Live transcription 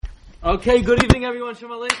Okay, good evening everyone.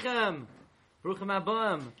 Shalom Aleichem. Baruchim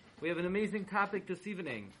Abam. We have an amazing topic this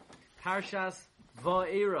evening. Parshas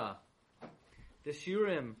Va'era. The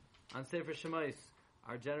Shiurim on Sefer Shemais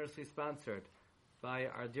are generously sponsored by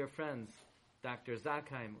our dear friends, Dr.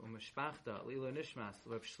 Zakheim Umeshpachta, Lilo Nishmas,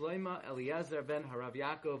 Rav Shloima Eliezer ben Harav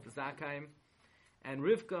Yaakov Zakheim, and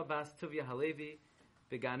Rivka Bas Tuvia Halevi,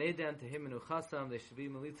 Began Eden, Tehim and Uchasam. They should be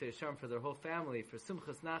Melitza Yisharm for their whole family, for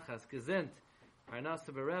Simchas Nachas, Gezint, Arnasa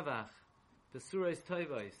Berevach, Besurais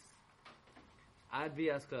Toivos, Ad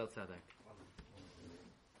Bias Koel Tzadek.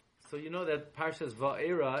 So you know that Parshas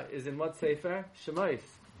Va'era is in what Sefer? Shemais.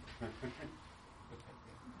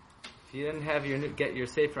 If you didn't get your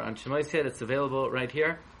Sefer on Shemais yet, it's available right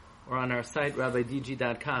here or on our site,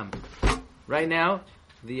 rabbidg.com. Right now,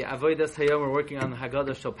 the Avodas Hayom, we're working on the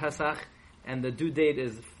Haggadah Shel Pesach, and the due date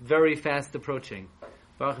is very fast approaching.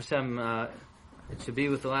 Baruch Hashem, it should be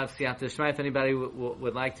with a lot of Siyata Shema. If anybody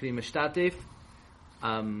would like to be Mishtatif,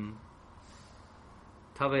 Tavei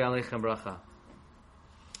Aleichem Bracha.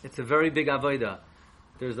 It's a very big avodah.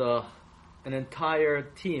 There's an entire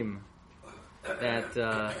team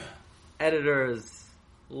that editors,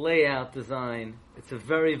 layout, design. It's a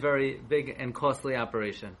very, very big and costly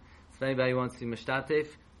operation. So if anybody wants to be Mishtatif,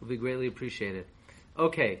 will be greatly appreciated.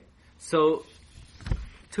 Okay, so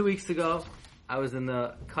 2 weeks ago, I was in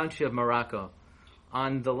the country of Morocco.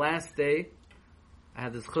 On the last day, I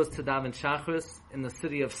had this chus to daven Shachris in the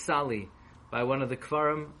city of Sali by one of the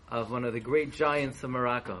Kvarim of one of the great giants of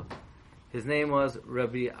Morocco. His name was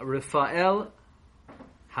Rabbi Rafael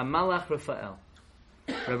Hamalach Rafael.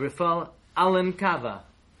 Rabbi Rafael Alan Kava.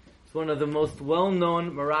 He's one of the most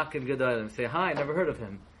well-known Moroccan Gedolim. Say, hi, I never heard of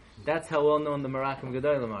him. That's how well-known the Moroccan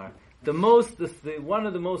Gedolim are. One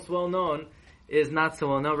of the most well-known is not so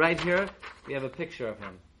well-known. Right here, we have a picture of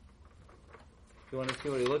him. If you want to see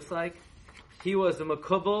what he looks like. He was a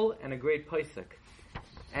Makubal and a great Paisik.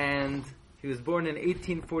 And he was born in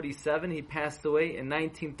 1847. He passed away in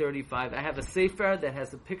 1935. I have a sefer that has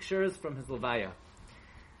the pictures from his Levaya.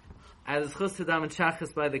 As Chus Tadam and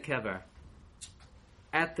Shachris by the Kever.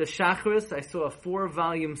 At the Shachris, I saw a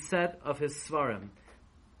 4-volume set of his Svarim,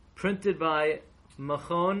 printed by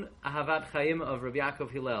Machon Ahavat Chaim of Rabbi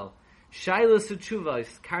Yaakov Hillel. Shailas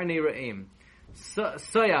Uchuvos, Karnei Re'im,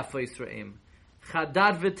 Soyafos Re'im,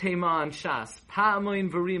 Chadad V'Tema on Shas, Pa'amoin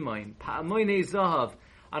V'Rimoin, Pa'amoin Zahav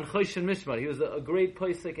on Choshen Mishmar. He was a great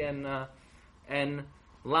Poisik and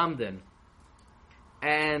Lamdin.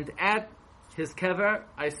 And at his kever,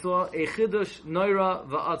 I saw a Chidush Noira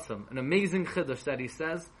V'Atzim, an amazing Chidush that he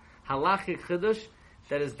says, halachic Chidush,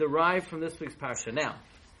 that is derived from this week's Parsha. Now,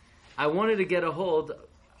 I wanted to get a hold,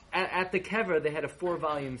 at the kever, they had a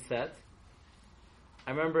 4-volume set.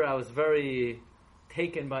 I remember I was very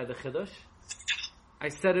taken by the Chidush. I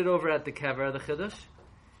set it over at the kever, the Chidush.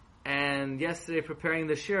 And yesterday, preparing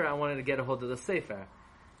the shir, I wanted to get a hold of the Sefer.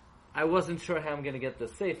 I wasn't sure how I'm going to get the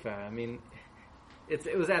Sefer. I mean,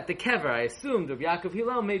 it was at the kever. I assumed Rabbi Yaakov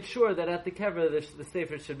Hillel made sure that at the kever the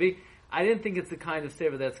Sefer should be. I didn't think it's the kind of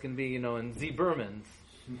Sefer that's going to be, in Z. Berman's.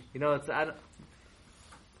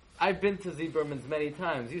 I've been to Z. Berman's many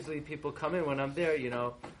times. Usually people come in when I'm there, do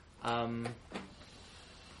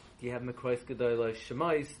you have Mekrois Gedolah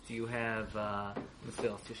Shemais? Do you have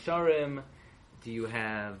Mesilas Yesharim? Do you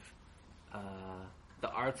have the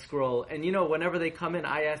Art Scroll? And whenever they come in,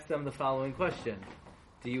 I ask them the following question: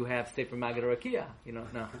 do you have Sefer Maggid Rakia? No.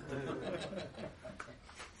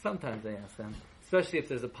 Sometimes I ask them, especially if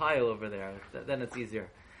there's a pile over there. Then it's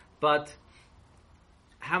easier. But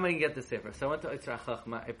how am I going to get the Sefer? So I went to Yitzhak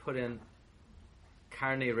Chachma. I put in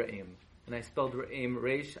Karnei Re'im, and I spelled Re'im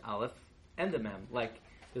Reish Aleph and the Mem. Like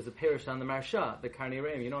there's a parish on the Marsha, the Karnei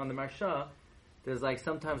Re'im. On the Marsha, there's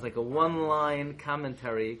sometimes a 1-line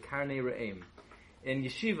commentary, Karnei Re'im. In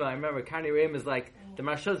Yeshiva, I remember Karnei Re'im is the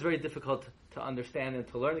Marsha is very difficult to understand and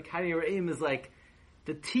to learn. Karnei Re'im is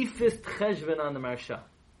the tiefest cheshvan on the Marsha.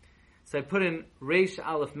 So I put in Reish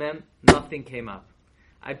Aleph Mem, nothing came up.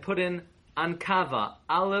 I put in Ankava,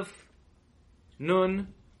 Aleph,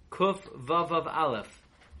 Nun, Kuf, Vav Aleph.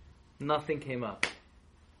 Nothing came up.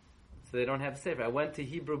 So they don't have a Sefer. I went to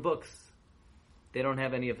Hebrew books. They don't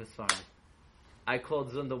have any of his Svarim. I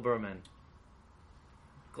called Zundel Berman.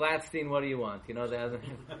 Gladstein, what do you want? They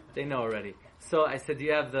know already. So I said, do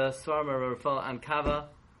you have the Svarim or Rafal Ankava?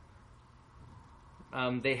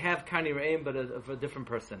 They have Karnei Re'im, but of a different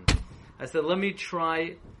person. I said, let me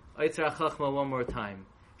try Yitzhak Chachma one more time.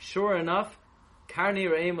 Sure enough, Karnei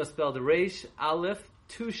Re'im was spelled Reish, Aleph,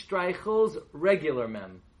 2 streichels, regular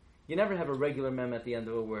mem. You never have a regular mem at the end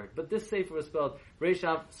of a word. But this sefer was spelled Reish,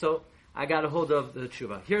 Aleph, so I got a hold of the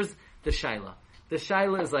tshuva. Here's the shaila. The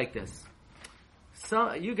shaila is like this.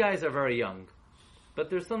 you guys are very young, but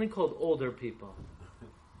there's something called older people.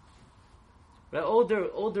 Right?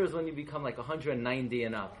 Older is when you become like 190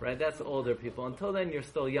 and up, right? That's older people. Until then, you're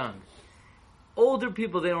still young. Older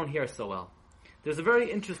people, they don't hear so well. There's a very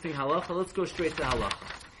interesting halacha. Let's go straight to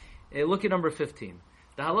halacha. Look at number 15.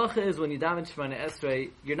 The halacha is when you daven Shemona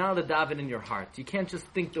Esrei, you're not allowed to daven in your heart. You can't just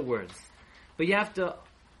think the words, but you have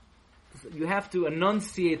to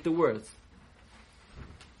enunciate the words.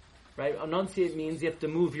 Right? Enunciate means you have to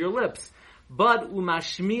move your lips. But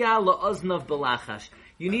umashmiya la'oznav belachash.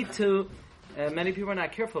 You need to. Many people are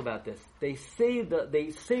not careful about this. They say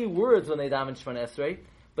words when they daven Shemona Esrei,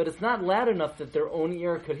 but it's not loud enough that their own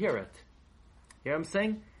ear could hear it. You know what I'm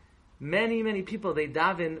saying? Many people, they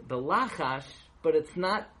daven belachash, but it's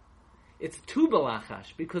too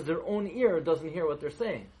belachash, because their own ear doesn't hear what they're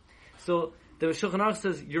saying. So the Shulchan Aruch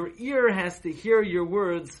says, your ear has to hear your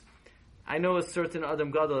words. I know a certain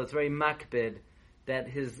Adam Gadol that's very makbid, that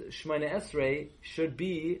his Shemona Esrei should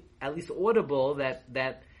be at least audible,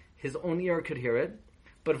 that his own ear could hear it.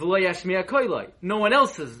 But v'lo yashmiya koiloi, no one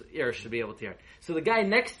else's ear should be able to hear it. So the guy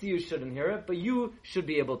next to you shouldn't hear it, but you should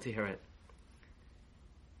be able to hear it.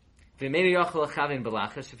 If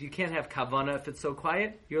you can't have kavana, if it's so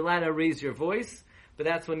quiet, you're allowed to raise your voice, but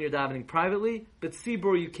that's when you're davening privately. But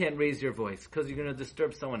sibur, you can't raise your voice, because you're going to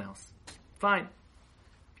disturb someone else. Fine.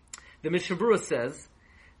 The Mishnah Berurah says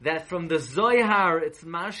that from the Zohar, it's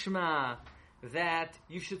mashma that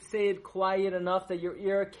you should say it quiet enough that your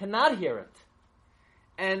ear cannot hear it.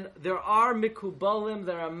 And there are mikubalim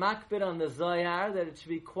that are makbid on the Zohar that it should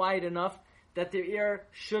be quiet enough that their ear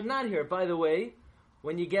should not hear it. By the way,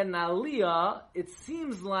 when you get an aliyah, it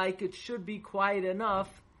seems like it should be quiet enough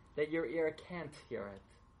that your ear can't hear it.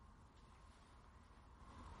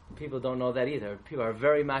 People don't know that either. People are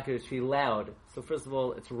very makbid to be loud. So first of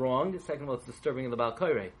all, it's wrong. Second of all, it's disturbing in the Baal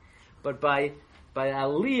Koirei. But by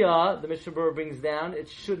aliyah, the Mishnah Berurah brings down, it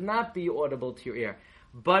should not be audible to your ear.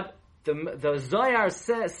 But the Zohar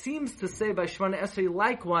seems to say by Shemona Esrei,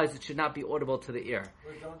 likewise, it should not be audible to the ear.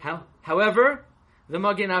 However, the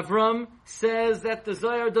Magen Avram says that the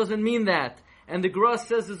Zohar doesn't mean that. And the Gra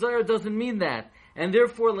says the Zohar doesn't mean that. And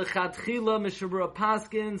therefore, L'chadchila, Mishnah Berurah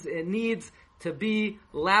paskins, it needs to be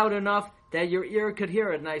loud enough that your ear could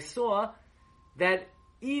hear it. And I saw that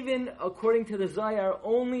even according to the Zohar,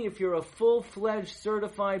 only if you're a full-fledged,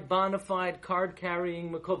 certified, bona fide,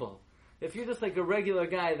 card-carrying Mekubal. If you're just like a regular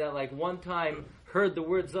guy that like one time heard the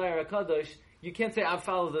word Zohar HaKadosh, you can't say, I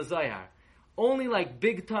follow the Zohar. Only like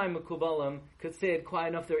big-time Mekubalim could say it quiet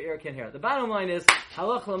enough their ear can hear it. The bottom line is,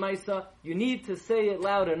 halach l'maisa, you need to say it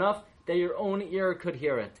loud enough that your own ear could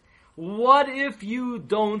hear it. What if you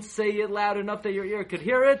don't say it loud enough that your ear could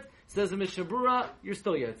hear it? Says the Mishnah Berurah, you're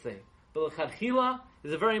still Yotzei. But l'chadchila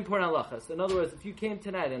is a very important halacha. So in other words, if you came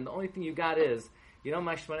tonight and the only thing you got is,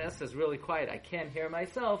 my Shemona Esrei is really quiet, I can't hear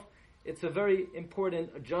myself, it's a very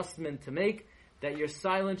important adjustment to make, that your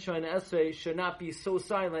silent Shemona Esrei should not be so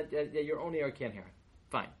silent that your own ear can't hear it.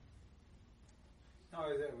 Fine. No,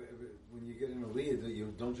 when you get in a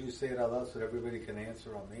lead, don't you say it out loud so that everybody can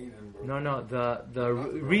answer Amen? No. The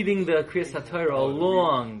reading the Kriyas HaTorah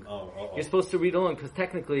along. You're supposed to read along because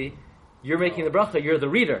technically you're making the bracha. You're the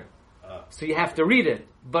reader, so you have to read it.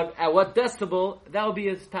 But at what decibel? That will be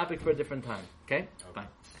a topic for a different time. Okay. Fine.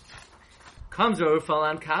 Comes over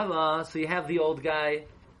Falan Kava. So you have the old guy.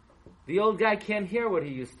 The old guy can't hear what he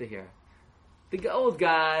used to hear. The old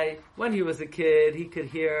guy, when he was a kid, he could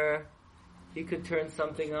hear. He could turn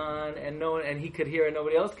something on, and he could hear, and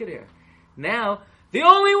nobody else could hear. Now, the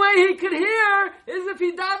only way he could hear is if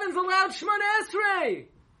he davens aloud Shemona Esrei.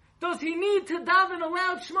 Does he need to daven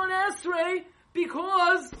aloud Shemona Esrei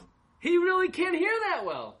because he really can't hear that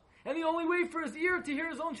well? And the only way for his ear to hear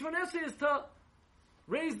his own Shemona Esrei is to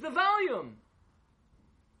raise the volume.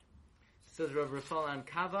 Says Rav Rafal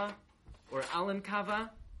Kava, or Alan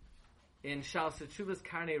Kava, in Shal Setshuvas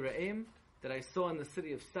Karnei Re'im, that I saw in the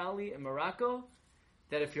city of Sali in Morocco,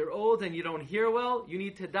 that if you're old and you don't hear well, you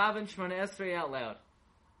need to daven Shemona Esrei out loud.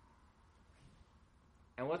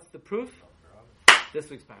 And what's the proof? This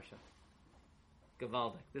week's parsha.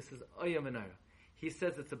 Gavaldik. This is Oya Menorah. He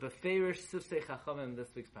says it's a beferish Sifsei Chachamim this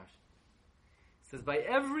week's parsha. He says, by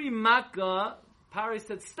every makkah, Pari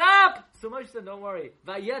said, stop! So Moshe said, don't worry.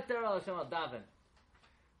 Vayeter al Hashem al daven.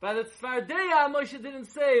 By the Tzfardeya, Moshe didn't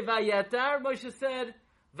say Vayeter. Moshe said,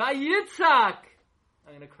 Vayitzak!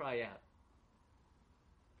 I'm going to cry out.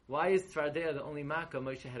 Why is Tzfardeya the only makkah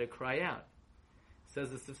Moshe had to cry out?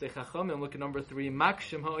 Says the Sifsei Chachamim, look at number 3,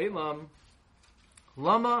 Makshim Ho'ilam,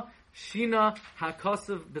 Lama Shina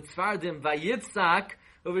HaKosav B'Tzfardim Vayitzak,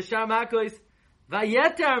 Uveshar Makkos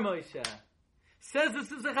Vayeter Moshe. Says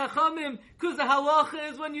this is a chachamim, because the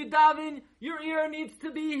halacha is when you daven, your ear needs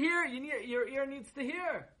to be here. Your ear needs to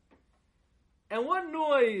hear. And what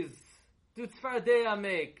noise do tzfardeya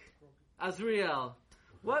make? Azriel.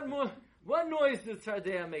 What noise does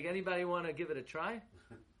tzfardeya make? Anybody want to give it a try?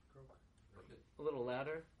 A little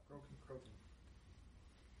louder.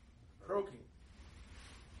 Croaking.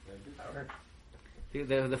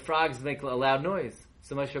 The frogs make a loud noise.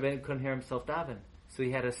 So Moshe Rabbeinu couldn't hear himself daven. So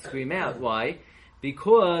he had to scream out. Why?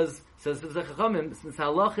 Because, says the Chachamim, since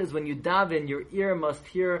halach is when you daven, your ear must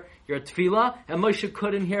hear your tefillah, and Moshe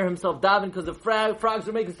couldn't hear himself daven because the frogs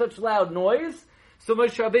were making such loud noise. So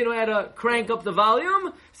Moshe Rabbeinu had to crank up the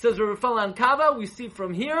volume. Says Rav Kava, we see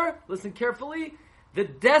from here, listen carefully, the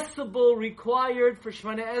decibel required for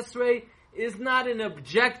Shemana Esrei is not an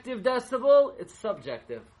objective decibel, it's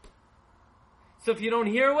subjective. So if you don't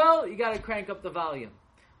hear well, you got to crank up the volume.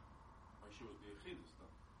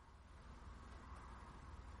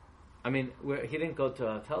 I mean, he didn't go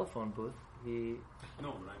to a telephone booth. No, but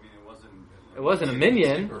I mean, it wasn't a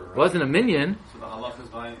minyan. It wasn't a minyan. So the halach is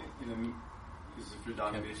by, is if you're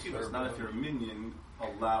davening b'yeshiva. It's not if you're a minyan,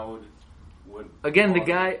 allowed would. Again, the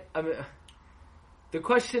guy. I mean, the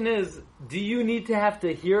question is: do you need to have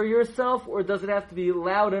to hear yourself, or does it have to be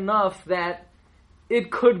loud enough that it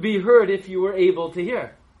could be heard if you were able to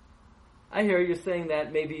hear? I hear you saying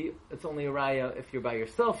that maybe it's only a raya if you're by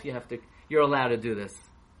yourself. You're allowed to do this.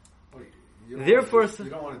 Therefore, you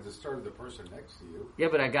don't want to disturb the person next to you. Yeah,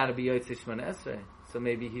 but I got to be Yotzei Shemana Esrei, so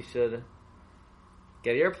maybe he should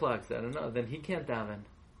get earplugs. I don't know. Then he can't daven.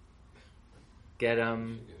 Get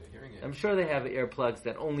I'm sure they have earplugs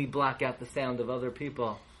that only block out the sound of other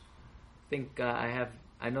people. I think I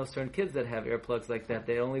know certain kids that have earplugs like that.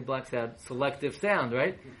 They only blocks out selective sound,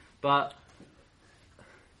 right? But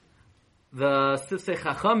the Sifsei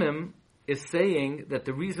Chachamim is saying that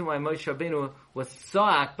the reason why Moshe Rabbeinu was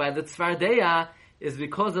so'ak by the tzfardeya is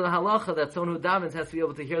because of the halacha that someone who davens has to be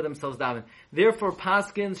able to hear themselves daven. Therefore,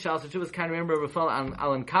 Paskins, Shal Shuvas, can remember Rafal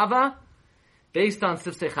Alan Kava, based on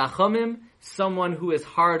Sifsei Chachamim, someone who is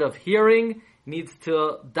hard of hearing needs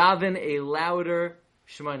to daven a louder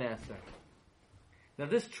Shemona Esrei. Now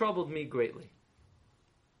this troubled me greatly.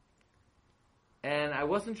 And I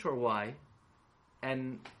wasn't sure why.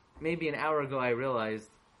 And maybe an hour ago I realized,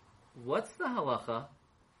 what's the halacha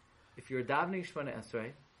if you're davening Shemona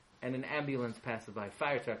Esrei and an ambulance passes by,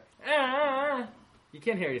 fire truck, you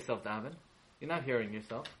can't hear yourself daven. You're not hearing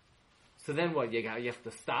yourself. So then what? You have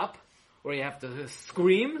to stop? Or you have to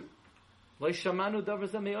scream?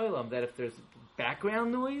 That if there's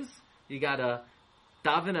background noise, you gotta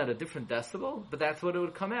daven at a different decibel, but that's what it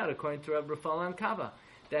would come out according to Rabbi Rafal Kava,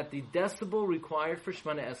 that the decibel required for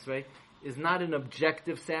Shemona Esrei is not an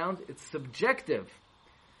objective sound, it's subjective.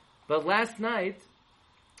 But last night,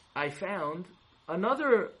 I found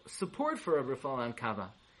another support for Rabbi Rafal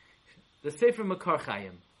Kava, the Sefer Makar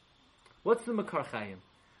Chaim. What's the Makar Chaim?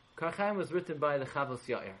 Makar Chaim was written by the Chavos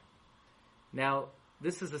Yair. Now,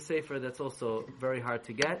 this is a sefer that's also very hard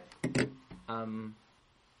to get.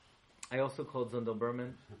 I also called Zundel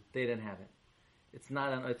Berman. They didn't have it. It's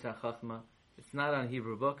not on Otzar Chachma. It's not on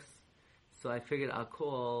Hebrew books. So I figured I'll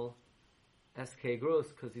call S.K. Gross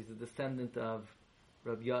because he's a descendant of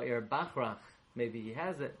Rabbi Yair Bachrach. Maybe he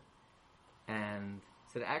has it. And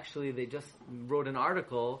said actually they just wrote an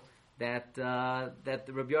article that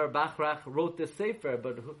Rabbi Yair Bachrach wrote this sefer,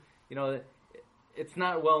 but it's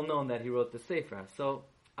not well known that he wrote the sefer. So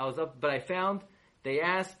I was up, but I found they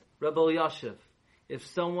asked Rabbi Yashiv, if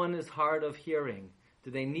someone is hard of hearing,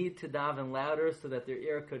 do they need to daven louder so that their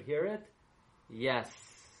ear could hear it? Yes.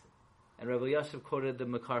 And Rabbi Yashiv quoted the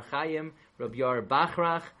Makar Chaim, Rabbi Yair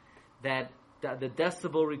Bachrach, that the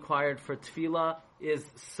decibel required for tefillah is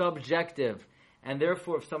subjective, and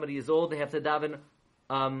therefore if somebody is old, they have to daven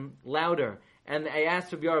louder. And I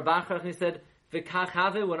asked Rabbi Yair Bachrach, and he said, V'kach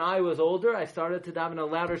have, when I was older, I started to daven a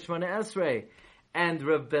louder Shemona Esrei. And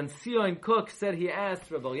Rav Ben Sion Cook said he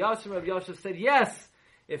asked Rabbi Yashiv. Rabbi Yashiv said, yes,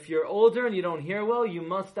 if you're older and you don't hear well, you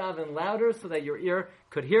must daven louder so that your ear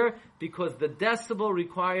could hear, because the decibel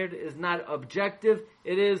required is not objective,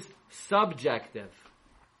 it is subjective.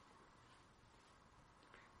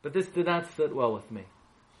 But this did not sit well with me.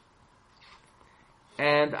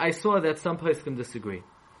 And I saw that some poskim disagree.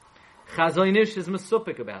 Chazon Ish is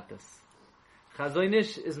mesupik about this. Chazon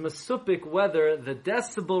Ish is mesupik whether the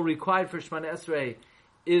decibel required for Shemona Esrei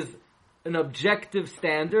is an objective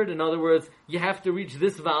standard. In other words, you have to reach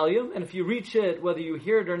this volume, and if you reach it, whether you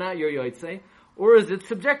hear it or not, you're yotzei. Or is it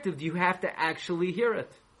subjective? Do you have to actually hear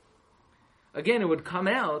it? Again, it would come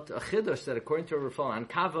out, a chiddush that according to Rafal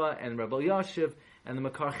Kava and Rabbi Yashiv and the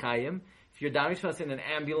Makar Chaim, if If you're davening Shema and an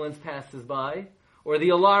ambulance passes by, or the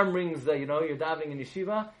alarm rings, you're davening in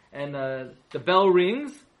yeshiva, and the bell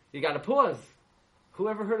rings, you got to pause. Who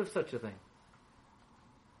ever heard of such a thing?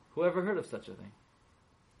 Who ever heard of such a thing?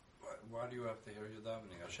 Why do you have to hear your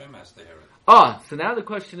davening? Hashem has to hear it. So now the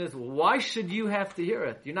question is, why should you have to hear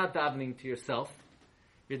it? You're not davening to yourself.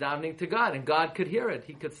 You're davening to God, and God could hear it.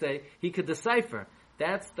 He could decipher.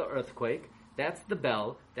 That's the earthquake. That's the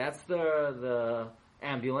bell. That's the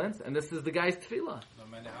ambulance, and this is the guy's tefillah. No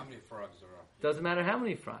matter how many frogs there are. Doesn't matter how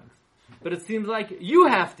many frogs. But it seems like you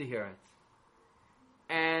have to hear it.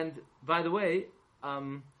 And, by the way,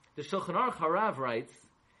 the Shulchan Aruch Harav writes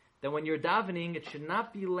that when you're davening, it should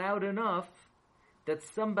not be loud enough that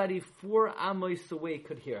somebody 4 amos away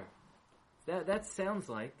could hear. That sounds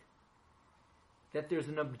like that there's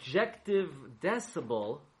an objective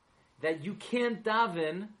decibel that you can't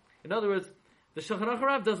daven. In other words, the Shulchan Aruch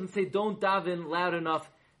Harav doesn't say don't daven loud enough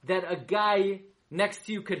that a guy next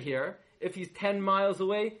to you could hear. If he's 10 miles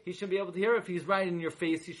away, he shouldn't be able to hear. If he's right in your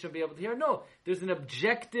face, he shouldn't be able to hear. No, there's an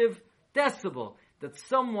objective decibel that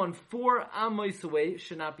someone 4 amos away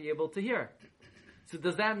should not be able to hear. So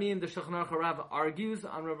does that mean the Shulchan Aruch Harav argues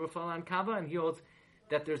on Rabbi Falan Kava and he holds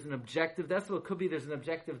that there's an objective decibel? It could be there's an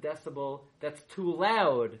objective decibel that's too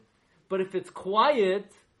loud. But if it's quiet,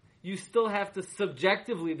 you still have to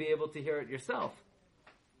subjectively be able to hear it yourself.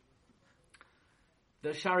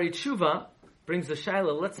 The Shari Tshuva brings a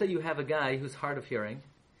shaila. Let's say you have a guy who's hard of hearing,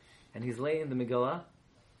 and he's laying the Megillah.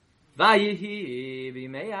 Yeah,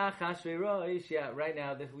 right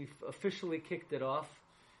now that we've officially kicked it off.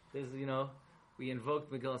 There's, we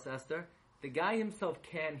invoked Megillah Esther. The guy himself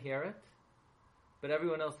can hear it, but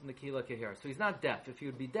everyone else in the Kehillah can hear it. So he's not deaf. If he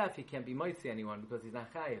would be deaf, he can't be moitzi anyone because he's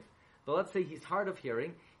not chayiv. But let's say he's hard of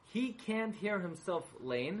hearing. He can't hear himself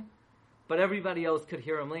lane, but everybody else could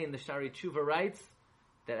hear him lane. The Shari Tshuva writes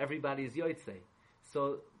that everybody is yotzei.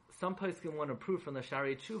 So some poskim want to prove from the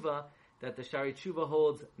Shari Tshuva that the Shari Tshuva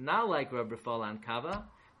holds not like Rabbi Falan Kava,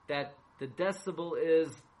 that the decibel is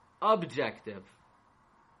objective.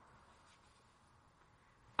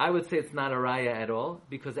 I would say it's not a raya at all,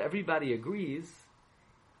 because everybody agrees,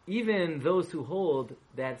 even those who hold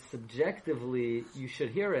that subjectively you should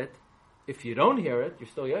hear it, if you don't hear it, you're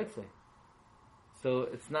still yotzei. So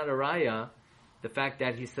it's not a raya, the fact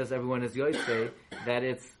that he says everyone is yotzei, that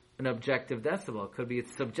it's an objective decibel. It could be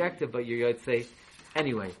it's subjective, but you're yotzei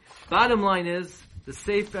anyway. Bottom line is, the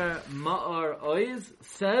Sefer Ma'ar Oiz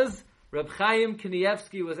says, Reb Chaim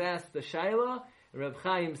Kanievsky was asked the Shaila, and Reb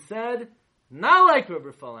Chaim said, not like Rabbi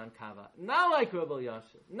Falan Kava, not like Rabbi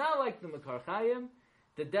Yashiv, not like the Makar Chaim,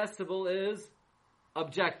 the decibel is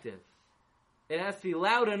objective. It has to be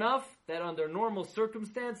loud enough that under normal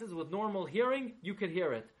circumstances, with normal hearing, you can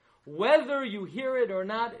hear it. Whether you hear it or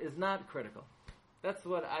not is not critical. That's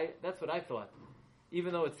what I thought.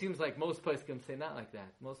 Even though it seems like most poskim say not like that.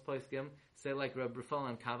 Most poskim say like Rabbi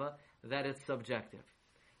Falan Kava, that it's subjective.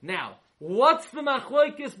 Now, what's the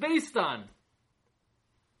machloikis based on?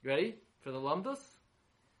 You ready for the lumdus?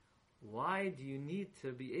 Why do you need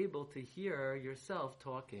to be able to hear yourself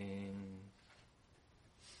talking?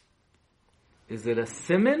 Is it a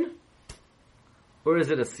siman or is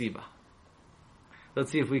it a siba?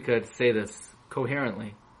 Let's see if we could say this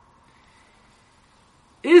coherently.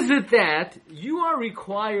 Is it that you are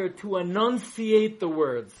required to enunciate the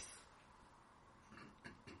words?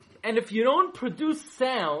 And if you don't produce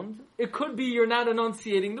sound, it could be you're not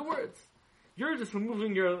enunciating the words. You're just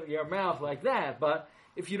moving your mouth like that, but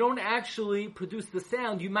if you don't actually produce the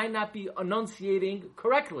sound, you might not be enunciating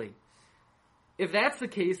correctly. If that's the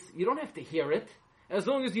case, you don't have to hear it. As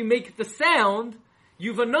long as you make the sound,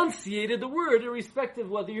 you've enunciated the word irrespective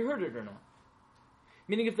of whether you heard it or not.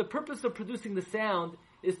 Meaning if the purpose of producing the sound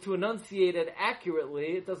is to enunciate it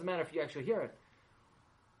accurately, it doesn't matter if you actually hear it.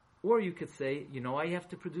 Or you could say, why you have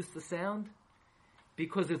to produce the sound?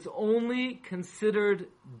 Because it's only considered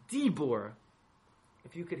dibur.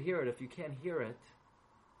 If you could hear it, if you can't hear it,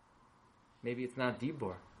 maybe it's not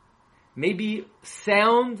dibur. Maybe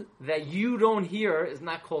sound that you don't hear is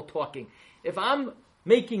not called talking. If I'm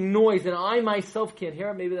making noise and I myself can't hear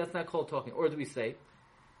it, maybe that's not called talking. Or do we say,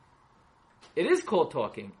 it is called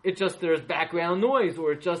talking. It's just there's background noise,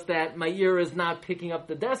 or it's just that my ear is not picking up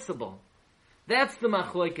the decibel. That's the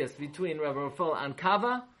machloikis between Rabbi Falan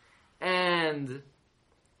Kava and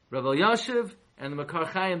Rabbi Yashiv and the Makar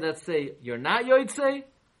Chaim that say you're not yotzei,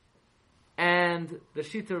 and the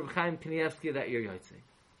Shita of Chaim Kanievsky that you're yotzei.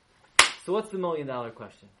 So what's the $1 million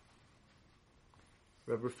question?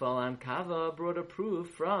 Rabbi Falan Kava brought a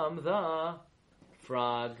proof from the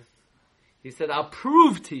frogs. He said, I'll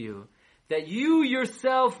prove to you that you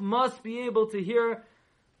yourself must be able to hear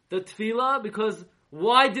the tefillah, because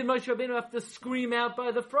why did Moshe Rabbeinu have to scream out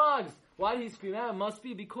by the frogs? Why did he scream out? It must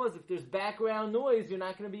be because if there's background noise, you're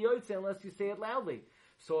not going to be yotzei unless you say it loudly.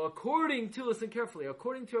 So listen carefully,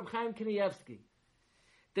 according to Reb Chaim Kanievsky,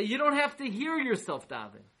 that you don't have to hear yourself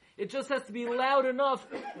daven. It just has to be loud enough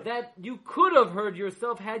that you could have heard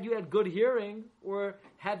yourself had you had good hearing, or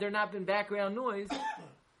had there not been background noise.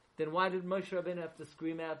 Then why did Moshe Rabbeinu have to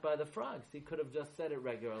scream out by the frogs? He could have just said it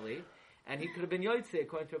regularly, and he could have been yotzei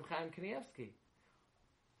according to Reb Chaim Kanievsky.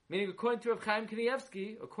 Meaning, according to Reb Chaim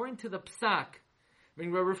Kanievsky, according to the Psak,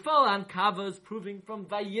 meaning Reb Rafael Kava is proving from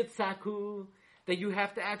Vayitzaku that you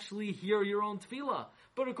have to actually hear your own tefillah.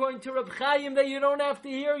 But according to Reb Chaim, that you don't have to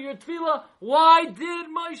hear your tefillah. Why did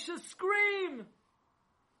Moshe scream?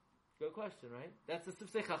 Good question, right? That's the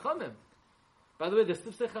Sifsei Chachamim. By the way, the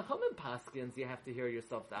Sifsei Chachamim paskins, you have to hear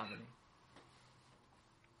yourself davening.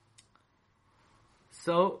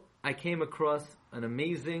 So, I came across an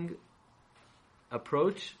amazing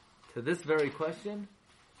approach to this very question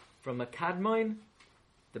from a Kadmoin,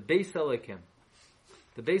 the Beis Elikim.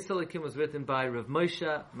 The Beis Elikim was written by Rav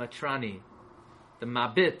Moshe Matrani, the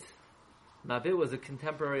Mabit. Mabit was a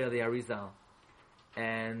contemporary of the Arizal.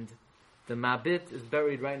 And the Mabit is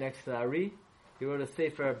buried right next to the Ari. He wrote a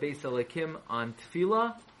Sefer Beis Elikim on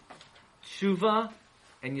Tefillah, Tshuva,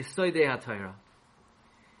 and Yesodei HaTorah.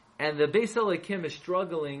 And the Beis Elikim is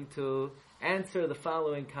struggling to answer the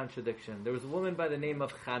following contradiction. There was a woman by the name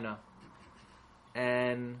of Chana,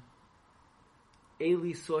 and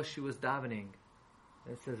Eli saw she was davening.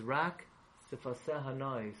 And it says, Rak sifaseh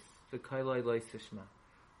hanais v'kailoi lo sishma.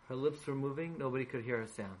 Her lips were moving, nobody could hear her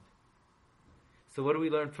sound. So what do we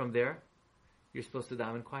learn from there? You're supposed to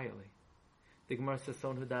daven quietly. The Gemara says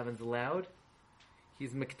someone who davens loud,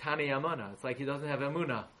 he's miktani amana. It's like he doesn't have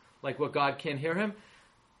emunah. Like what, God can't hear him?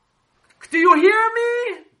 Do you hear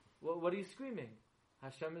me? What are you screaming?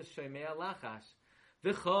 Hashem is shoymei lachash.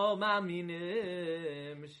 V'chol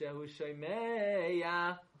ma'aminim shehu shoymei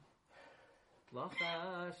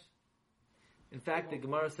lachash. In fact, the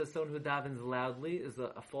Gemara says someone who davens loudly is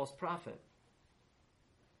a false prophet.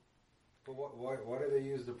 But why do they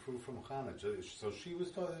use the proof from Chana? So she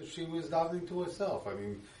was davening to herself. I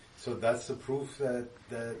mean, so that's the proof that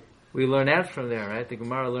we learn out from there, right? The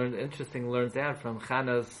Gemara learns out from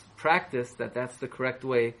Chana's practice that that's the correct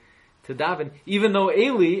way to daven. Even though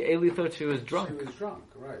Eli thought she was drunk. She was drunk,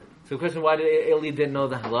 right? So the question: why did Eli didn't know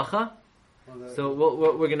the halacha? So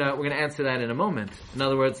we're gonna answer that in a moment. In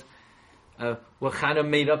other words, Chana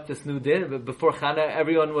made up this new din, but before Chana,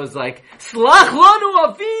 everyone was like, "Slach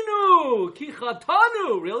lanu avinu ki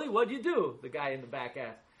chatanu." Really, what'd you do? The guy in the back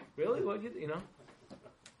asked, "Really, what'd you do?" You know.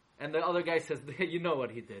 And the other guy says, "You know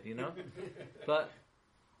what he did, you know." But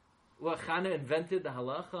Chana invented the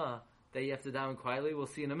halacha that you have to daven quietly. We'll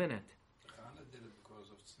see in a minute. Chana did it because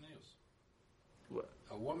of tznius.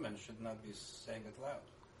 A woman should not be saying it loud.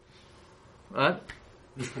 What?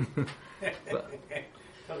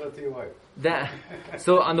 Tell that to your wife.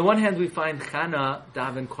 So on the one hand, we find Chana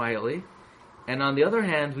daven quietly, and on the other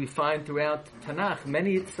hand, we find throughout Tanakh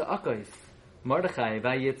many tza'akos. Mordechai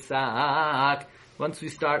vayitzak. Once we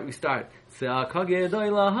start. So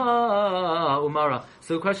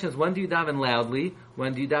the question is, when do you daven loudly?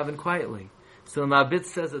 When do you daven quietly? So the Mabit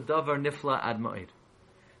says a davar nifla ad ma'id.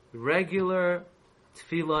 Regular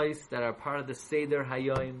tefillos that are part of the Seder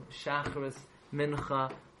Hayoim, Shacharis,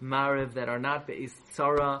 Mincha, Mariv, that are not be'is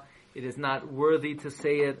tzara, it is not worthy to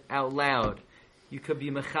say it out loud. You could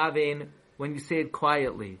be mechavein when you say it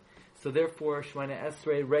quietly. So therefore, Shemona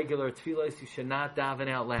Esrei, regular tefillos, you should not daven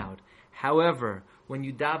out loud. However, when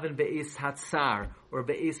you daven be'is hatzar or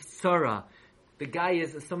be'is tzara, the guy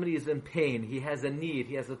somebody is in pain, he has a need,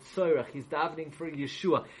 he has a tzorach, he's davening for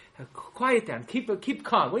Yeshua. Quiet down, keep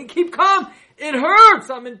calm. When you keep calm, it hurts,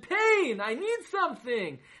 I'm in pain, I need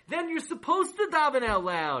something. Then you're supposed to daven out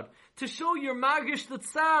loud to show your margish the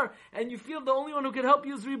tsar, and you feel the only one who can help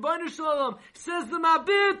you is Ribono Shel Olam. Says the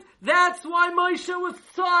Mabit, that's why Moshe was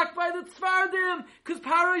shocked by the Tzfardim, because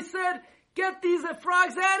Paro said, get these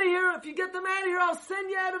frogs out of here. If you get them out of here, I'll send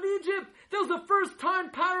you out of Egypt. That was the first time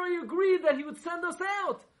Paro agreed that he would send us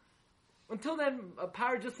out. Until then,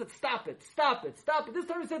 Paro just said, stop it. This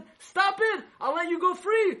time he said, stop it, I'll let you go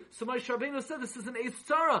free. So Moshe Rabbeinu said, this is an Eis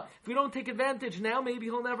Tzara. If we don't take advantage now, maybe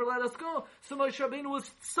he'll never let us go. So Moshe Rabbeinu was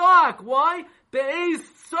tzak. Why? Be'eis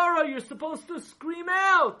Tzara, you're supposed to scream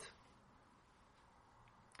out.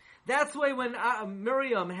 That's why when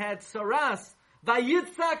Miriam had Saras,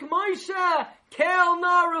 Vayitzak Moshe, Kel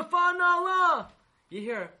na Rafana Allah. You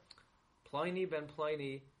hear, Pliny ben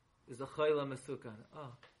Pliny is a Chayla Mesukan.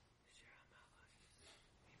 Oh.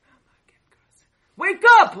 Wake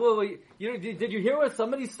up! Well, did you hear what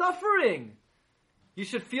somebody's suffering? You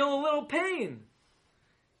should feel a little pain.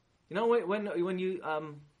 You know, when you,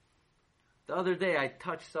 the other day I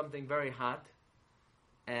touched something very hot,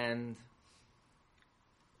 and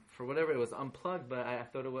for whatever, it was unplugged, but I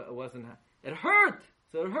thought it wasn't, it hurt!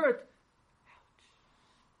 So it hurt.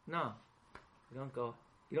 Ouch. No.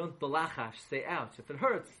 You don't balachash, say ouch. If it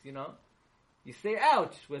hurts, you say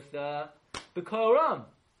ouch with b'kol ram.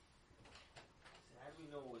 How do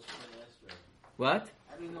we know it was Shemona Esrei? What?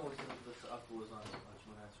 How do we know the Sa'aka was on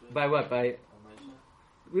Shemona Esrei? By what?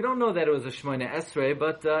 We don't know that it was a Shemona Esrei,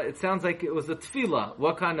 but it sounds like it was a tefillah.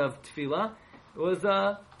 What kind of tefillah? It was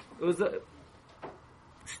a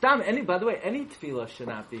stam. By the way, any tefillah should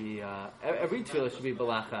not be. Every tefillah should be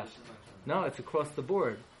balachash. No, it's across the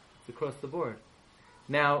board.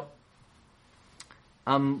 Now,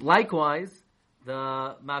 likewise,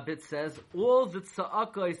 the Mabit says all the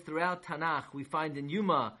tza'akos throughout Tanakh we find in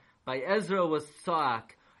Yuma by Ezra was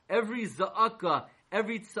tza'ak. Every za'aka,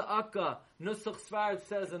 every tza'aka, Nusach Sfard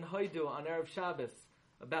says in Hoidu on Erev Shabbos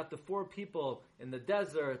about the 4 people in the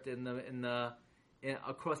desert,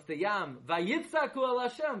 across the Yam. Vayitzaku al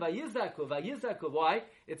Hashem, vayizaku. Why?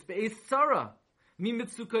 It's be'ez tzara. Mi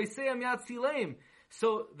mitzukoiseim yatzileim.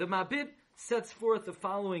 So the Mabit sets forth the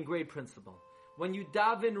following great principle. When you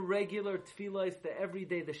daven regular tefillos, the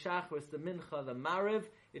everyday, the shachris, the mincha, the mariv,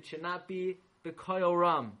 it should not be b'koyol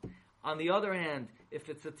ram. On the other hand, if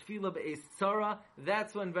it's a tefillah be'ez tzara,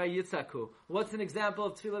 that's when vayitzaku. What's an example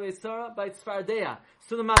of tefillah be'ez tzara? By tzfardeya.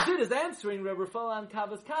 So the Mabit is answering Reb Rafal and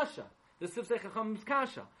Kava's kasha, the Sifsei Chachamim's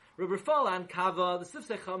kasha. Reb Rafal and Kava, the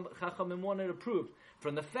Sifsei Chachamim wanted to prove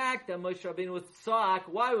from the fact that Moshe Rabbeinu was tza'ak.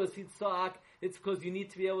 Why was he tza'ak? It's because you need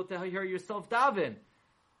to be able to hear yourself daven.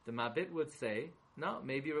 The Mabit would say, no,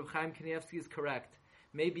 maybe Reb Chaim Kanievsky is correct.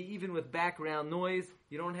 Maybe even with background noise,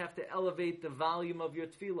 you don't have to elevate the volume of your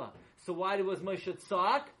tefillah. So why was Moshe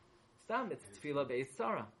tza'ak? Stam, it's tefillah be'ez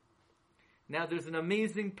tzara. Now there's an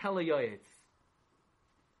amazing Pele Yoetz.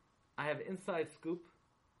 I have inside scoop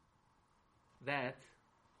that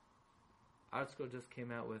ArtScroll just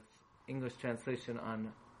came out with English translation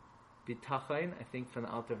on Bitachain, I think from the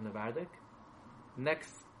Alter of Nevardik.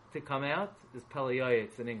 Next to come out is Pele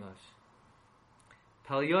Yoetz in English.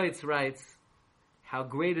 Pele Yoetz writes, how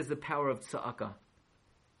great is the power of tza'aka.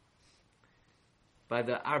 By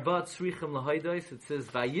the Arba Tzrichim L'Hoidos, it says,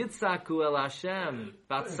 Vayitzaku el Hashem,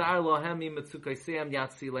 Batzar lohem mitzukaiseim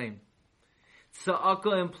yatzileim.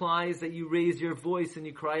 Tza'aka implies that you raise your voice and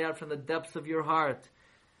you cry out from the depths of your heart.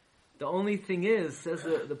 The only thing is, says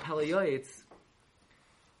the Pele Yoetz,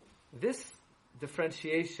 this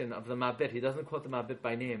differentiation of the Mabit, he doesn't quote the Mabit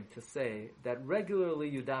by name, to say that regularly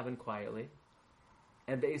you daven quietly,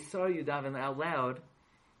 and be'isar you daven out loud,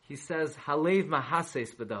 he says, Halev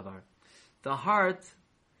mahases b'davar. The heart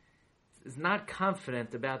is not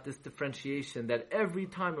confident about this differentiation that every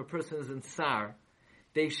time a person is in tsar,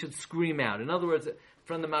 they should scream out. In other words,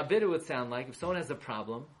 from the Mabit it would sound like if someone has a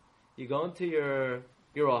problem, you go into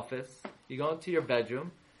your office, you go into your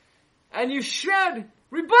bedroom, and you shred,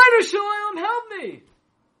 Rebbeinu Shalom, help me!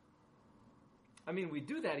 I mean, we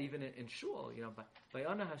do that even in shul, by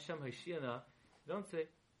Ana Hashem Hashiana, don't say,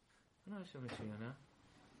 Ana Hashem Hashiana,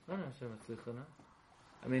 Ana Hashem Hatzlichana.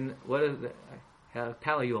 I mean, what is it?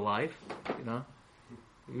 How are you alive?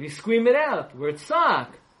 We scream it out. We're tzak.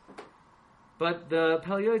 But the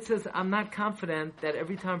Pele Yoetz says, I'm not confident that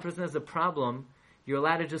every time a person has a problem, you're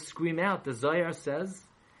allowed to just scream out. The Zohar says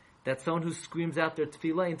that someone who screams out their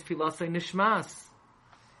tefillah, in tefillah say nishmas.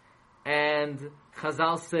 And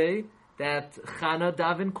Chazal say that Chana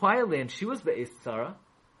davened quietly, and she was be'ez tzara.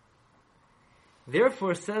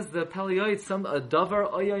 Therefore, says the Pele Yoetz, a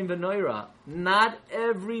davar oyoim v'noira. Not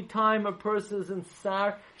every time a person is in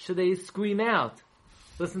tsar should they scream out.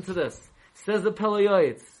 Listen to this. Says the Pele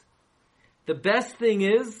Yoetz, the best thing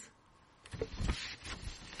is,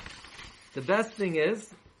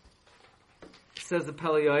 says the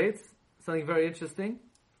Pele Yoetz, something very interesting,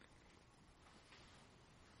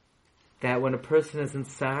 that when a person is in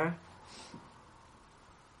tsar,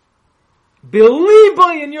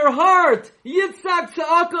 Beliba in your heart, Yitzhak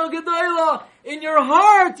Tza'aka Gedoyla, in your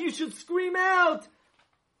heart you should scream out,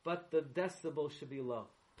 but the decibel should be low.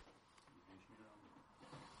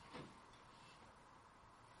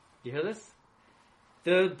 You hear this?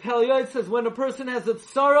 The Pele Yoetz says when a person has a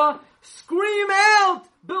tzara, scream out,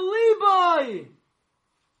 Beliba!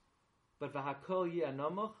 But v'hakol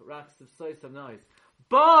yi'anamuch raks tifsois of noise.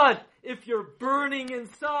 But if you're burning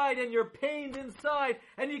inside and you're pained inside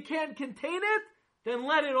and you can't contain it, then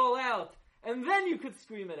let it all out. And then you could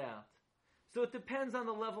scream it out. So it depends on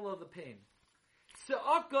the level of the pain.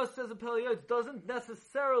 Tza'aka, says the Peleiotes, doesn't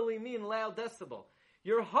necessarily mean loud decibel.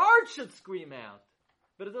 Your heart should scream out,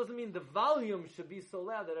 but it doesn't mean the volume should be so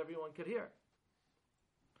loud that everyone could hear.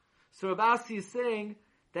 So Rabasi is saying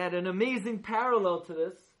that an amazing parallel to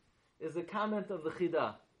this is a comment of the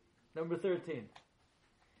Chida, number 13.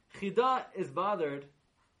 Chida is bothered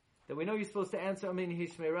that we know you're supposed to answer Amen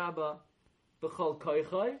Hishmei Rabba b'chol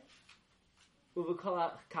koichai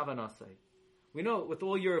u'v'kol kavanasai. We know with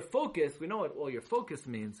all your focus, we know what all your focus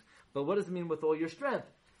means, but what does it mean with all your strength?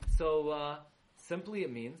 So simply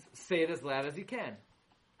it means say it as loud as you can.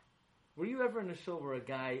 Were you ever in a show where a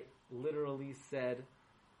guy literally said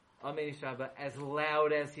Amen Hishmei Rabba as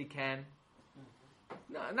loud as he can?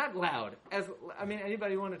 No, not loud.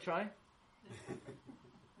 Anybody want to try?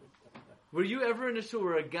 Were you ever in a show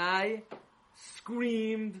where a guy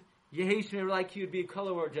screamed Yehi Shmei like he would be a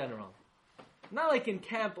color war general? Not like in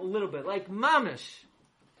camp a little bit, like mamish.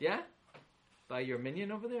 Yeah? By your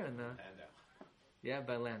minion over there?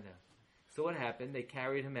 By Landau. So what happened? They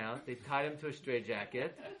carried him out. They tied him to a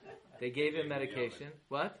straitjacket. They gave him medication.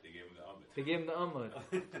 What? They gave him the Amud.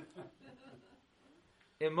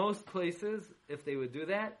 In most places, if they would do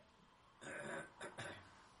that,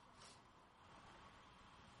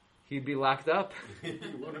 he'd be locked up. You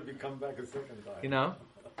wouldn't be come back a second time. You know?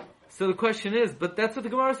 So the question is, but that's what the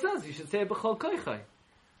Gemara says. You should say b'chol koichai.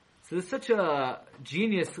 So there's such a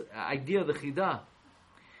genius idea of the Chida.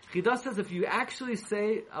 Chida says if you actually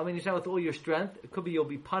say Amen Yishma with all your strength, it could be you'll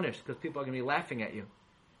be punished because people are going to be laughing at you.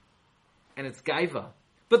 And it's gaiva.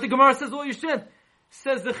 But the Gemara says all your strength.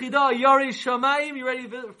 Says the Chida, Yari Shamayim, you ready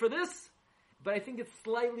for this? But I think it's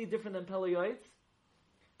slightly different than Peleiotes.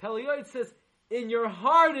 Peleiotes says, in your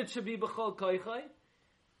heart it should be b'chol koichai.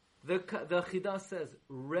 The Chida says,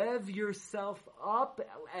 rev yourself up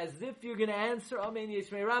as if you're going to answer Amen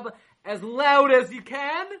Yishmei Rabba as loud as you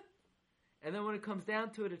can. And then when it comes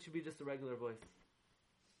down to it, it should be just a regular voice.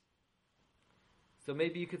 So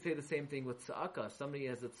maybe you could say the same thing with Tza'aka. If somebody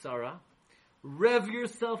has a tzara, rev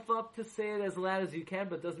yourself up to say it as loud as you can,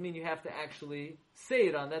 but doesn't mean you have to actually say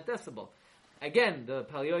it on that decibel. Again, the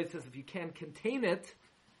Paleoid says if you can't contain it,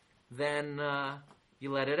 then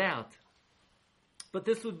you let it out. But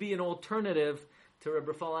this would be an alternative to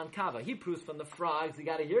Rebbe Falan Kava. He proves from the frogs, you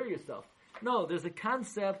got to hear yourself. No, there's a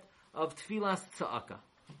concept of Tfilas Tza'aka.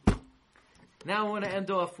 Now I want to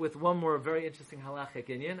end off with one more very interesting halachic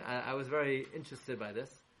inyan. I was very interested by this.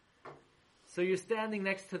 So you're standing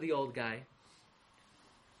next to the old guy,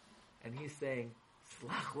 and he's saying,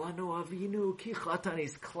 Slach lanu avinu ki chatan.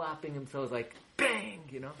 He's clapping himself like, bang,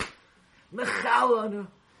 Mechal lanu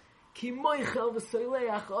ki moichel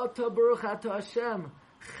v'soileach ota baruch ata Hashem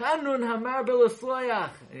chanun hamar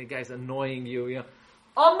b'lasloyach. And the guy's annoying you,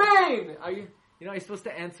 Amen! You're supposed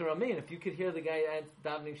to answer Amen. If you could hear the guy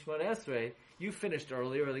davening Shemona Esrei, you finished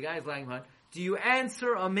earlier, or the guy's lying behind. Do you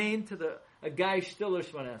answer Amen to a guy still or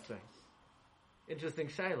Shemona Esrei? Interesting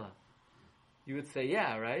shaila. You would say,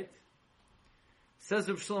 yeah, right? Says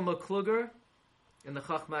Reb Shlomo Kluger in the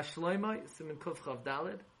Chachma Shloima, Siman Kuf Chav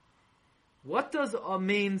Daled. What does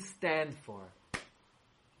Amen stand for?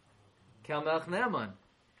 Kel Melech Ne'eman.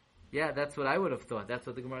 Yeah, that's what I would have thought. That's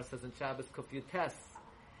what the Gemara says in Shabbos Kuf Yutes.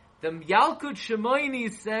 The Yalkut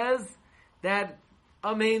Shimoini says that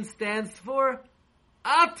Amen stands for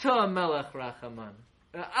Ata Melech Rachaman.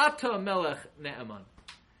 Ata Melech Ne'eman.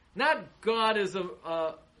 Not God is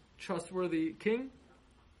a trustworthy king.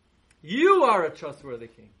 You are a trustworthy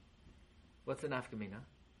king. What's an afkamina?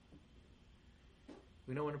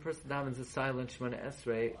 We know when a person davens a silent Shemona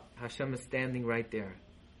Esrei, Hashem is standing right there.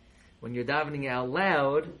 When you're davening out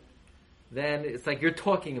loud, then it's like you're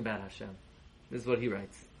talking about Hashem. This is what he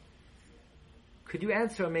writes. Could you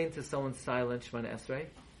answer Amen to someone's silent Shemona Esrei?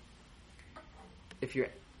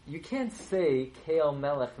 You can't say Keil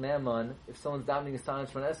Melech Ne'eman if someone's davening a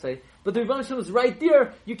silent Shemona Esrei, but the Rebbeinu Hashem is right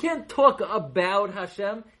there. You can't talk about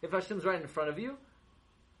Hashem if Hashem's right in front of you.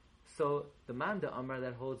 So the Manda Amar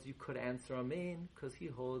that holds you could answer Amen because he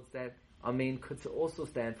holds that Amen could also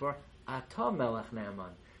stand for Ata Melech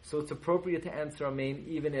Ne'eman. So it's appropriate to answer Amen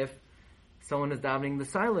even if someone is davening the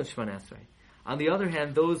silent Shemona Esrei. On the other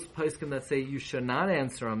hand, those poskim that say you should not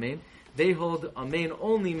answer Amen, they hold Amen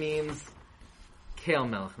only means Keil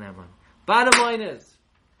Melech Ne'eman. Bottom line is,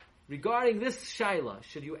 regarding this shaila,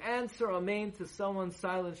 should you answer Amen to someone's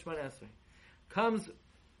silent Shemona Esrei? Comes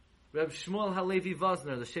Reb Shmuel Halevi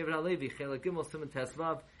Vosner, the Shevet Halevi, Chelek Gimel Siman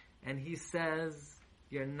Tesvav, and he says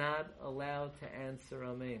you're not allowed to answer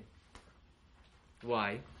Amen.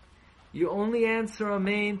 Why? You only answer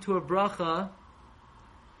Amen to a bracha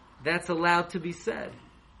that's allowed to be said.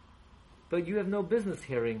 but you have no business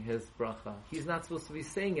hearing his bracha. He's not supposed to be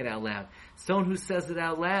saying it out loud. Someone who says it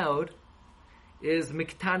out loud is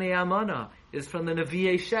Miktane Amana, is from the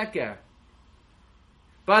Nevi'ei Sheker.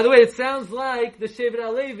 By the way, it sounds like the Shevet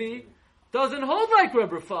HaLevi doesn't hold like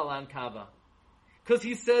Reb Rafal Kava. Because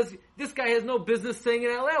he says, this guy has no business saying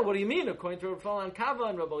it out loud. What do you mean? According to Reb Rafal Kava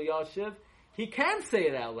and Reb Elyashiv, he can say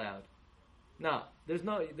it out loud. No, there's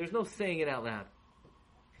no saying it out loud.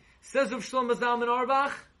 Says Rav Shlomo Zalman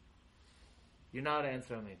Auerbach, you're not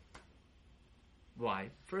answering me. Why?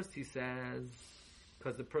 First he says,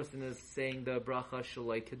 because the person is saying the bracha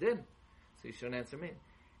shaloi kedin, so you shouldn't answer me.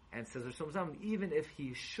 And says Rav Shlomo Zalman, even if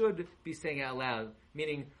he should be saying it out loud,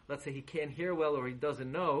 meaning, let's say he can't hear well or he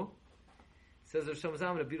doesn't know, says Rav Shlomo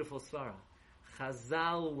Zalman a beautiful svara.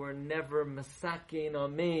 Chazal were never masakin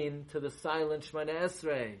amen to the silent Shemana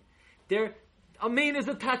Esrei. Amen is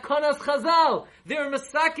a takanas Chazal. They're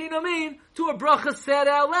masakin amen to a bracha said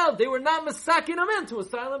out loud. They were not masakin amen to a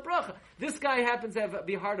silent bracha. This guy happens to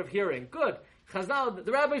be hard of hearing. Good. Chazal,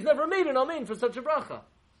 the rabbis never made an amen for such a bracha.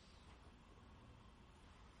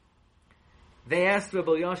 They asked Rebbe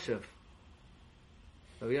Elyashiv.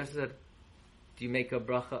 Rebbe Elyashiv said, do you make a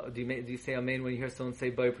bracha, do you say amen when you hear someone say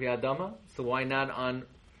Bai Pri Adama? So why not on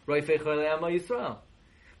Roifei Chorei Amma Yisrael?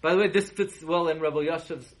 By the way, this fits well in Rebbe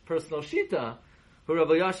Elyashiv's personal shita, who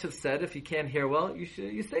Rebbe Elyashiv said, if you can't hear well, you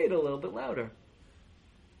say it a little bit louder.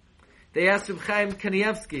 They asked Reb Chaim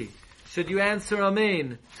Kanievsky, should you answer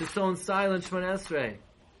amen to someone silent Shemana Esrei?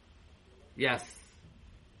 Yes.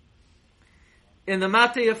 In the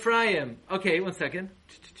Matei Ephraim, okay, one second.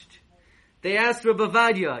 They asked Rabbi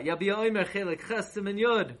Avadia, Yabi Omer Chelek Ches Siman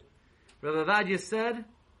Yod. Rabbi Avadia said,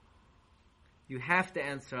 you have to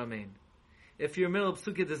answer amen. If you're in the middle of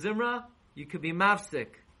Psukei de Zimra, you could be mafsik.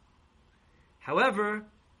 However,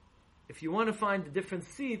 if you want to find a different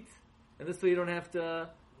seat, and this way you don't have to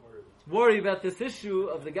worry about this issue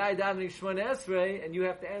of the guy davening Shemona Esrei, and you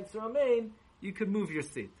have to answer amen, you could move your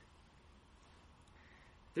seat.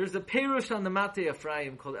 There's a Perush on the Matei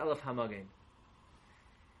Ephraim called Elef Hamagin.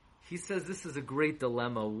 He says this is a great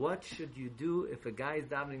dilemma. What should you do if a guy is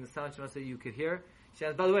davening the sound Shema Esrei you could hear?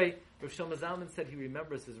 By the way, Rav Shlomo Zalman said he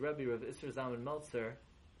remembers his Rebbe, Rav Isser Zalman Meltzer,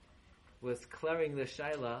 was clearing the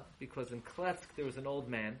Shaila because in Kletsk there was an old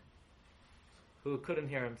man who couldn't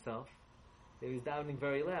hear himself. He was davening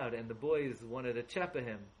very loud, and the boys wanted to chepa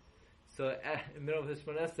him. So in the middle of his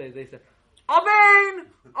Shemona Esrei, they said, Amen!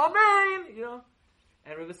 Amen! You know?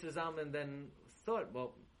 And Rav Isser Zalman then thought,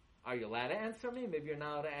 well, are you allowed to answer me? Maybe you're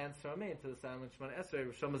not allowed to answer me to the silent Shemona Esrei.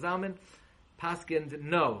 Rav Shlomo Zalman paskind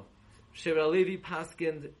no. Shevet HaLevi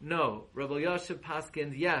paskind no. Rabbi Elyashiv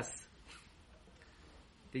paskind yes.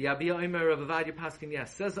 The Yabiya Omer Rabbi Avadia paskind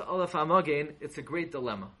yes. Says the Olaf Amagin, it's a great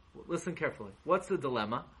dilemma. Listen carefully. What's the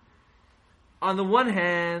dilemma? On the one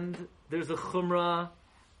hand, there's a chumrah.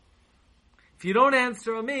 If you don't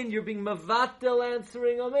answer amen, you're being mavatel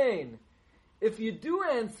answering amen. If you do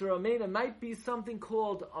answer amen, it might be something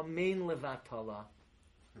called amen levatala.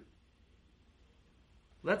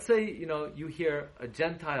 Let's say, you hear a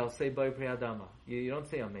Gentile say Bai Pri Adama. You don't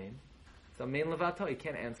say amen. It's amen levatala. You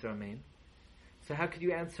can't answer amen. So how could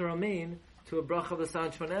you answer amen to a bracha of the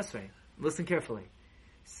Sound Shemona Esrei? Listen carefully.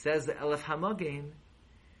 Says the Elef Hamagin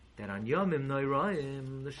that on Yomim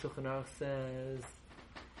Noiraim, the Shulchan Aruch says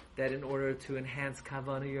that in order to enhance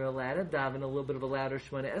Kavanah, you're allowed to daven a little bit of a louder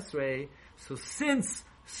Shemona Esrei. So since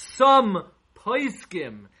some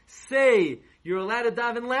Poiskim say you're allowed to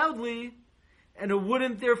daven loudly, and it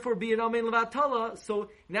wouldn't therefore be an Amen Levatala, so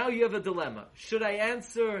now you have a dilemma. Should I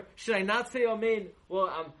not say Amen?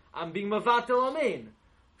 Well, I'm being Mavatal Amen.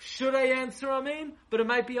 Should I answer Amen? But it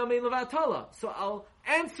might be Amen Levatala. So I'll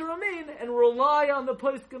answer Amen and rely on the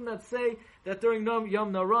Poskim that say that during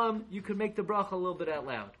Yom Naram, you could make the bracha a little bit out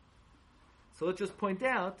loud. So let's just point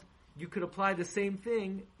out, you could apply the same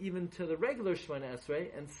thing even to the regular Shemona Esrei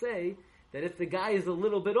and say that if the guy is a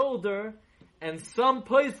little bit older, and some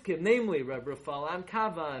Poskim, namely Reb Rafal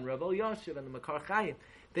Kava and Reb Elyashiv and the Makar Chayim,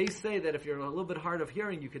 they say that if you're a little bit hard of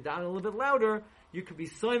hearing, you could daven a little bit louder, you could be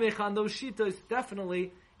soymech on those shitas,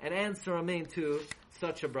 definitely, and answer amen to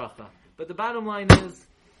such a bracha. But the bottom line is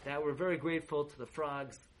that we're very grateful to the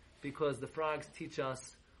frogs, because the frogs teach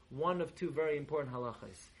us one of two very important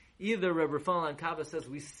halachas. Either Reb Rafal Kava says,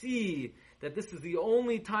 we see that this is the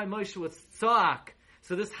only time Moshe was tzak,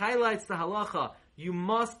 so this highlights the halacha. You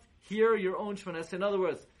must hear your own Shemona Esrei. In other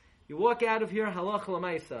words, you walk out of here, halacha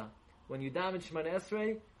l'maisa. When you daven Shemona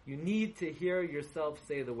Esrei, you need to hear yourself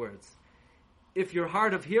say the words. If you're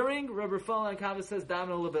hard of hearing, Reb Rafal Kava says daven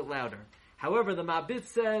a little bit louder. However, the Mabit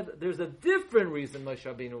said there's a different reason Moshe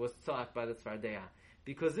Rabbeinu was tzak by the Tzvardeya,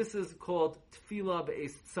 because this is called tefillah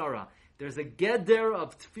be'es tzara. There's a geder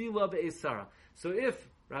of tefillah be'esara. So if,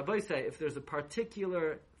 Rabbi say, if there's a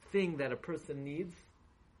particular thing that a person needs,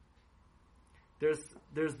 there's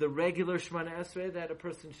the regular Shemana Esrei that a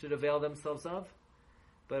person should avail themselves of,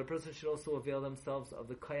 but a person should also avail themselves of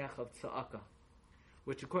the koyach of tza'aka,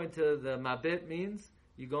 which according to the Mabit means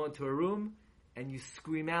you go into a room and you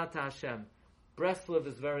scream out to Hashem. Breslov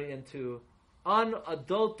is very into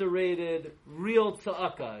unadulterated, real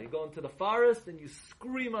tza'aka. You go into the forest and you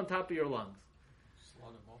scream on top of your lungs.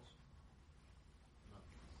 Slaughter balls?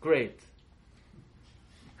 Great.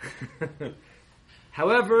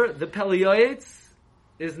 However, the Peliyoetz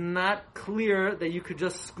is not clear that you could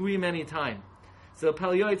just scream any time. So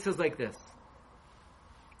Peliyoetz says like this.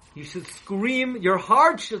 You should scream, your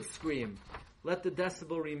heart should scream. Let the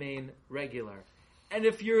decibel remain regular. And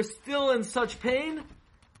if you're still in such pain,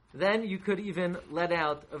 then you could even let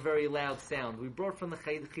out a very loud sound. We brought from the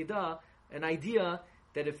Chidah an idea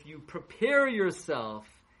that if you prepare yourself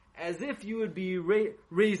as if you would be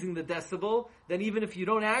raising the decibel, then even if you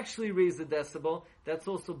don't actually raise the decibel, that's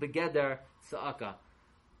also begeder tza'aka.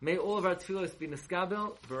 May all of our tefillos be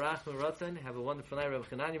niskabel, barach meratzen, have a wonderful night. Rav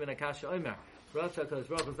Chananya ben Akasha Omer, Rav HaKadosh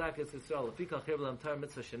Baruch Hu Zakis Yisrael, Lefikach Chibel Am Tar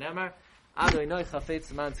Mitzvah Shenemar, Adonai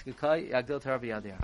Chafetz Man Tzkikai, Yagdil Tar B'Yadir.